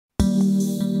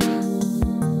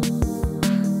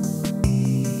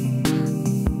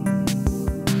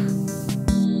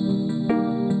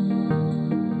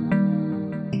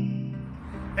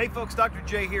folks, Dr.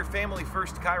 J here, Family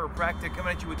First Chiropractic,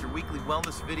 coming at you with your weekly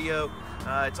wellness video.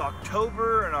 It's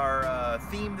October and our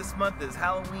theme this month is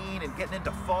Halloween and getting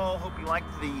into fall. Hope you liked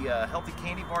the healthy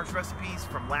candy bars recipes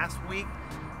from last week.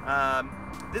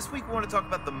 This week we want to talk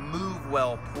about the move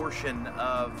well portion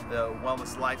of the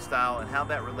wellness lifestyle and how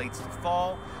that relates to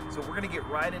fall. So we're going to get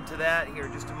right into that here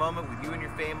in just a moment with you and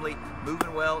your family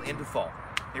moving well into fall.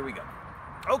 Here we go.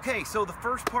 Okay, so the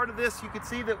first part of this, you can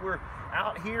see that we're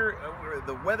out here,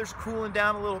 the weather's cooling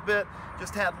down a little bit.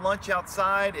 Just had lunch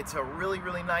outside. It's a really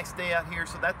nice day out here.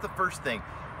 So that's the first thing.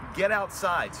 Get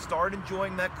outside, start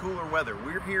enjoying that cooler weather.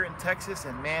 We're here in Texas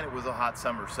and man, it was a hot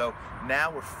summer. So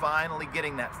now we're finally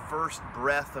getting that first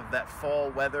breath of that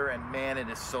fall weather and man, it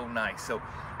is so nice. So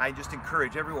I just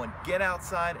encourage everyone, get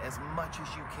outside as much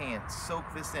as you can. Soak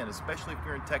this in, especially if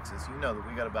you're in Texas. You know that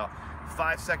we got about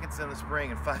 5 seconds in the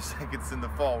spring and 5 seconds in the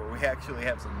fall where we actually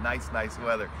have some nice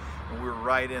weather. And we're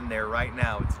right in there right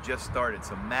now. It's just started.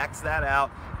 So max that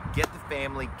out. Get the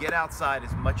family, get outside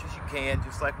as much as you can,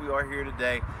 just like we are here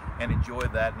today, and enjoy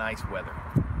that nice weather.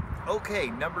 Okay,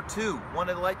 number two,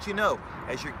 wanted to let you know,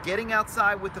 as you're getting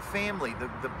outside with the family,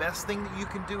 the best thing that you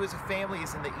can do as a family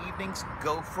is in the evenings,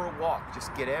 go for a walk.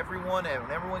 Just get everyone, and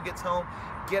when everyone gets home,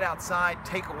 get outside,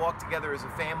 take a walk together as a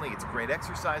family. It's great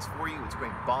exercise for you. It's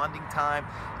great bonding time.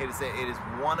 It is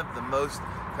one of the most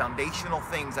foundational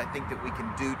things I think that we can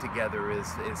do together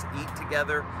is eat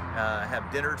together,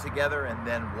 have dinner together, and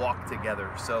then walk together.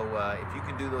 So if you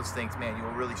can do those things, man, you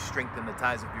will really strengthen the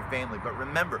ties of your family. But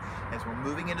remember, as we're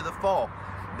moving into the fall,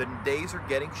 the days are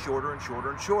getting shorter and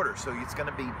shorter. So it's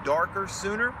going to be darker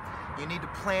sooner. You need to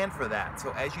plan for that.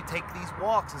 So as you take these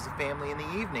walks as a family in the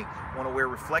evening, want to wear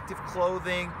reflective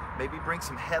clothing, maybe bring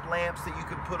some headlamps that you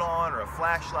can put on, or a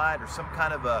flashlight, or some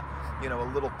kind of a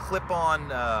little clip-on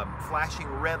flashing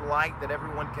red light that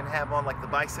everyone can have on, like the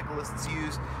bicyclists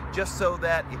use, just so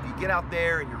that if you get out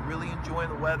there and you're really enjoying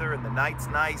the weather and the night's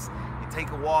nice, take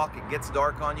a walk, it gets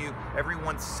dark on you,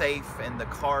 everyone's safe, and the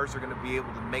cars are going to be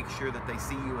able to make sure that they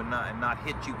see you and not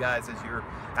hit you guys as you're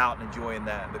out and enjoying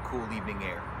the cool evening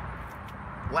air.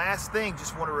 Last thing,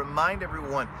 just want to remind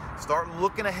everyone, start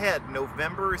looking ahead.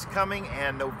 November is coming,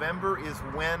 and November is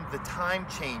when the time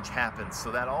change happens.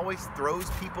 So that always throws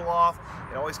people off.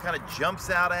 It always kind of jumps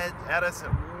out at us.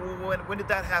 And when did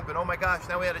that happen? Oh my gosh,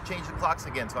 now we had to change the clocks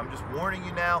again. So I'm just warning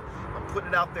you now. I'm putting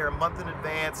it out there a month in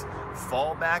advance.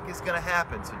 Fall back is going to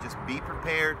happen, so just be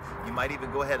prepared. You might even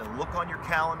go ahead and look on your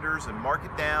calendars and mark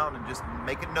it down and just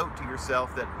make a note to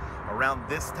yourself that around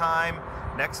this time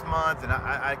next month, and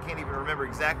I can't even remember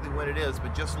exactly when it is,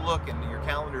 but just look, and your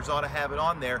calendars ought to have it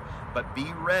on there. But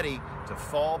be ready to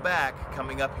fall back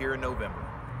coming up here in November.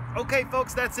 Okay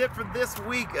folks, that's it for this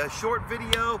week. A short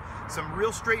video, some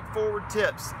real straightforward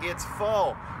tips. It's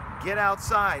fall. Get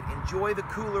outside, enjoy the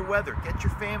cooler weather, get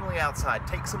your family outside,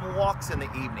 take some walks in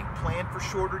the evening, plan for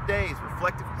shorter days,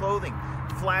 reflective clothing,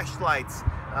 flashlights,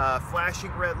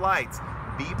 flashing red lights.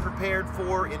 Be prepared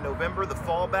for, in November, the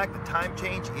fall back. The time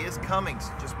change is coming.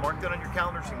 So just mark that on your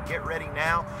calendars and get ready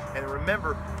now. And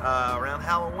remember, around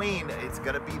Halloween, it's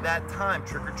going to be that time,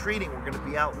 trick-or-treating. We're going to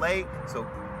be out late, so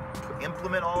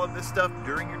implement all of this stuff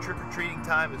during your trick-or-treating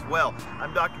time as well.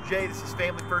 I'm Dr. J. This is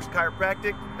Family First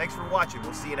Chiropractic. Thanks for watching.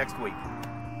 We'll see you next week.